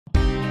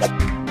Hi,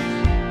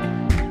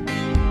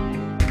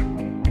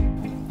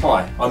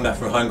 I'm Matt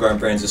from Homegrown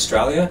Brands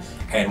Australia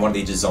and one of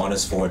the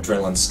designers for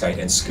Adrenaline Skate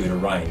and Scooter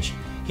range.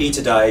 Here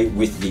today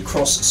with the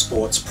Cross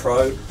Sports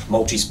Pro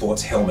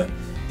Multi-Sports Helmet.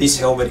 This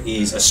helmet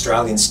is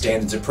Australian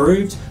standards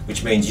approved,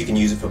 which means you can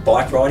use it for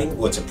bike riding,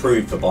 or it's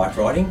approved for bike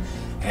riding,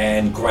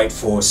 and great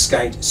for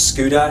skate,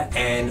 scooter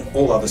and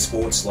all other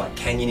sports like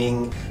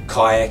canyoning,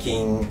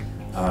 kayaking,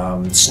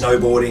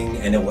 snowboarding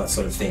and all that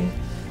sort of thing.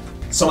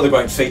 Some of the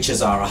great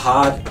features are a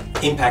hard,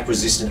 impact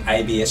resistant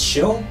ABS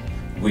shell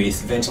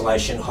with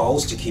ventilation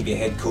holes to keep your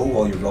head cool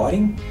while you're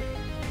riding.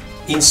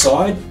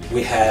 Inside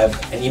we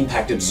have an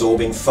impact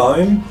absorbing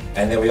foam,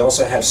 and then we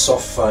also have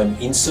soft foam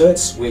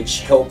inserts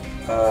which help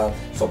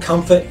for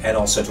comfort and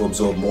also to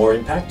absorb more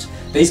impact.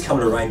 These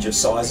come in a range of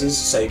sizes,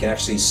 so you can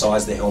actually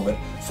size the helmet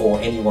for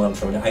anyone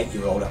from an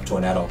 8-year-old up to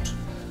an adult.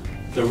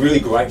 The really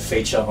great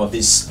feature of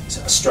this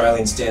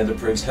Australian standard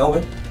approved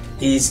helmet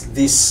is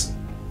this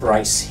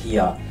brace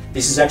here.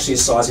 This is actually a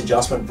size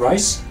adjustment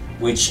brace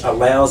which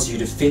allows you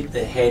to fit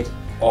the head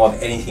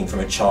of anything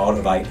from a child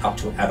of 8 up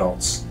to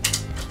adults.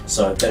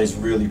 So that is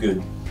really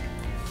good.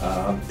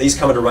 These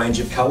come in a range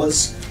of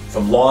colours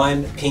from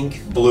lime,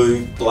 pink,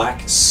 blue,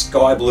 black,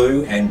 sky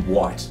blue and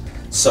white.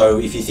 So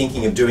if you're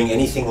thinking of doing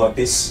anything like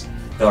this,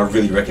 then I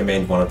really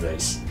recommend one of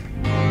these.